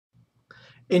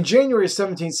In January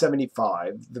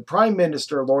 1775, the Prime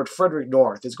Minister, Lord Frederick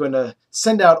North, is going to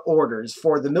send out orders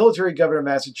for the military governor of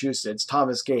Massachusetts,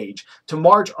 Thomas Gage, to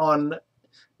march on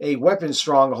a weapons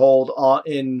stronghold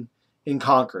in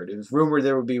Concord. It was rumored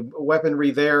there would be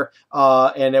weaponry there,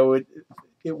 and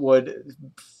it would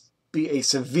be a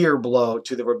severe blow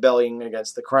to the rebellion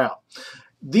against the crown.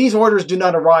 These orders do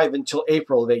not arrive until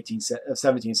April of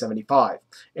 1775,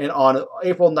 and on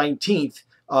April 19th,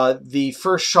 the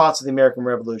first shots of the American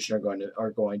Revolution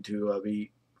are going to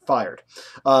be fired.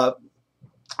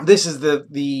 This is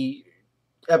the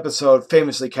episode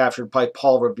famously captured by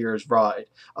Paul Revere's ride,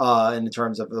 in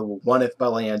terms of the one if by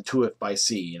land, two if by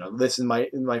sea. You know, listen, my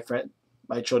friend,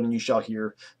 my children, you shall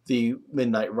hear the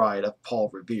midnight ride of Paul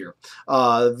Revere.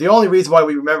 The only reason why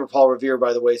we remember Paul Revere,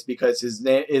 by the way, is because his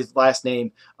last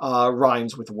name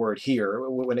rhymes with the word here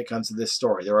when it comes to this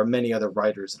story. There are many other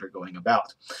writers that are going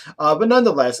about. But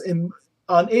nonetheless,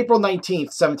 on April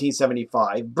 19th,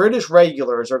 1775, British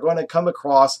regulars are going to come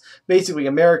across basically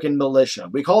American militia.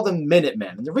 We call them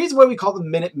Minutemen. And the reason why we call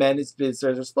them Minutemen is because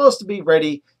they're supposed to be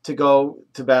ready to go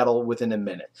to battle within a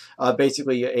minute.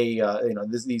 Basically,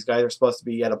 these guys are supposed to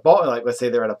be at a bar, like let's say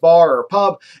they're at a bar or a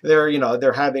pub.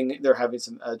 They're having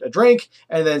a drink,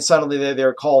 and then suddenly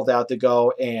they're called out to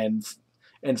go and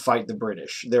fight the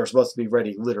British. They're supposed to be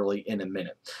ready literally in a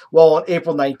minute. Well, on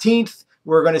April 19th,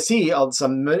 we're going to see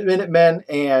some Minutemen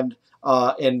and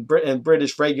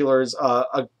British regulars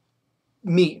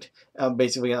meet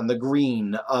basically on the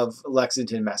green of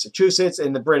Lexington, Massachusetts,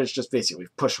 and the British just basically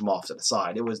push them off to the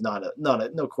side. It was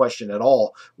no question at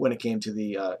all when it came to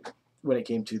the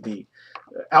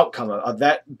outcome of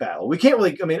that battle. We can't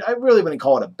really, I mean, I really wouldn't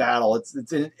call it a battle. It's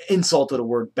an insult to the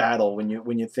word battle when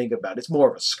you think about it. It's more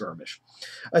of a skirmish.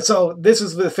 And so this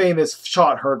is the famous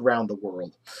shot heard round the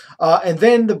world. And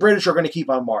then the British are going to keep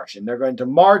on marching. They're going to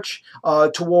march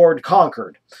toward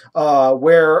Concord,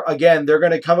 where again they're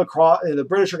going to come across. The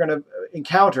British are going to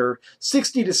encounter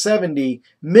 60 to 70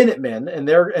 Minutemen, and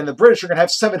the British are going to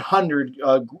have 700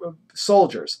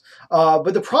 soldiers.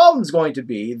 But the problem is going to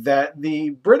be that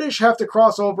the British have to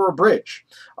cross over a bridge,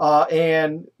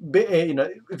 and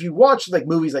if you watch like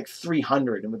movies like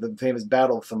 300 and with the famous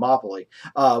Battle of Thermopylae,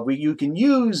 you can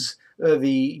use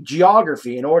the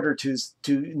geography in order to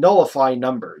nullify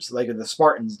numbers, like the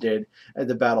Spartans did at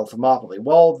the Battle of Thermopylae.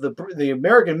 Well, the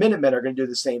American Minutemen are going to do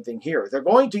the same thing here. They're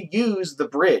going to use the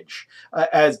bridge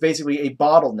as basically a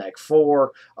bottleneck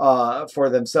for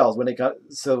themselves.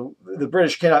 So the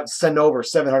British cannot send over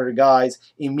 700 guys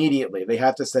immediately. They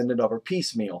have to send it over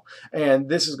piecemeal, and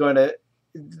this is going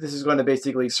to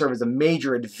basically serve as a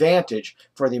major advantage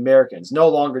for the Americans. No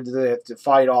longer do they have to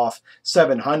fight off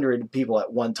 700 people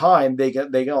at one time. They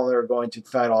only are going to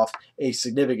fight off an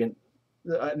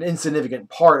insignificant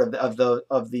part of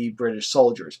the British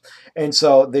soldiers, and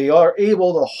so they are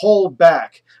able to hold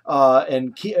back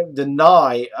and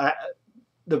deny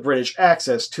the British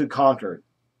access to Concord.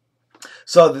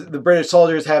 So the British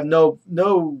soldiers have no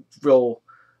real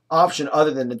option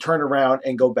other than to turn around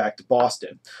and go back to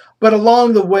Boston. But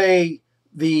along the way,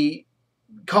 the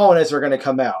colonists are going to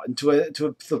come out, and to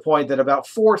the point that about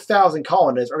 4,000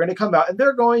 colonists are going to come out, and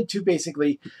they're going to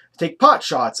basically take pot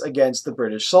shots against the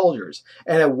British soldiers.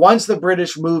 And then once the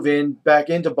British move back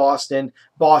into Boston,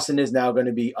 Boston is now going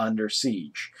to be under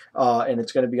siege. And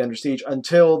it's going to be under siege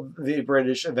until the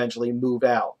British eventually move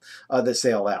out, they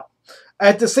sail out.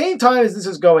 At the same time as this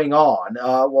is going on,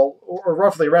 or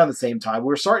roughly around the same time,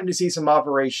 we're starting to see some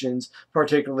operations,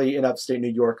 particularly in upstate New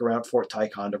York around Fort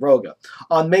Ticonderoga.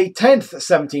 On May 10th,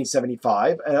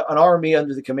 1775, an army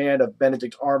under the command of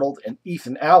Benedict Arnold and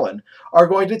Ethan Allen are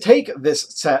going to take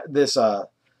this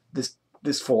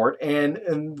fort,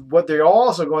 and what they're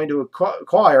also going to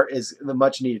acquire is the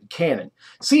much-needed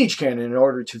siege cannon, in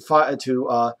order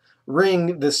to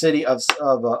ring the city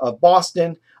of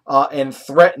Boston and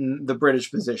threaten the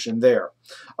British position there.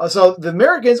 So the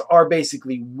Americans are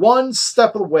basically one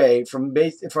step away from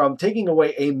taking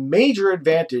away a major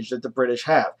advantage that the British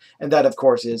have, and that, of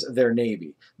course, is their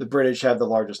navy. The British have the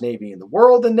largest navy in the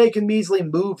world, and they can easily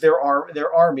move their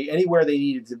army anywhere they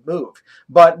needed to move.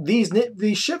 But these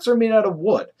ships are made out of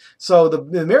wood, so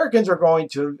the Americans are going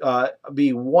to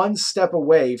be one step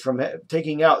away from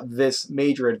taking out this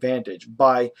major advantage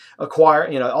by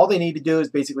acquiring. All they need to do is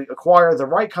basically acquire the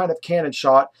right kind of cannon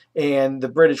shot, and the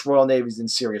British Royal Navy is in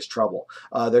serious trouble.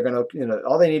 They're going to,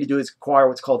 all they need to do is acquire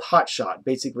what's called hot shot,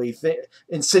 basically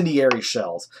incendiary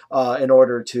shells, in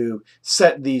order to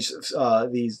set these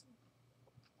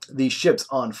these ships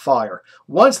on fire.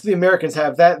 Once the Americans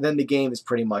have that, then the game is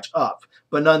pretty much up.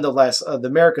 But nonetheless, the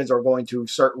Americans are going to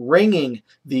start ringing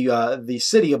the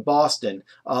city of Boston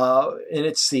in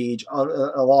its siege,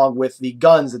 along with the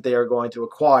guns that they are going to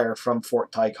acquire from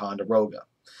Fort Ticonderoga.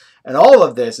 And all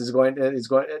of this is going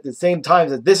at the same time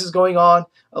that this is going on.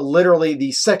 Literally,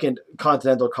 the Second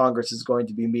Continental Congress is going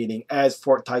to be meeting as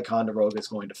Fort Ticonderoga is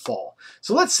going to fall.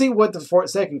 So let's see what the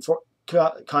Second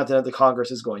Continental Congress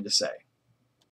is going to say.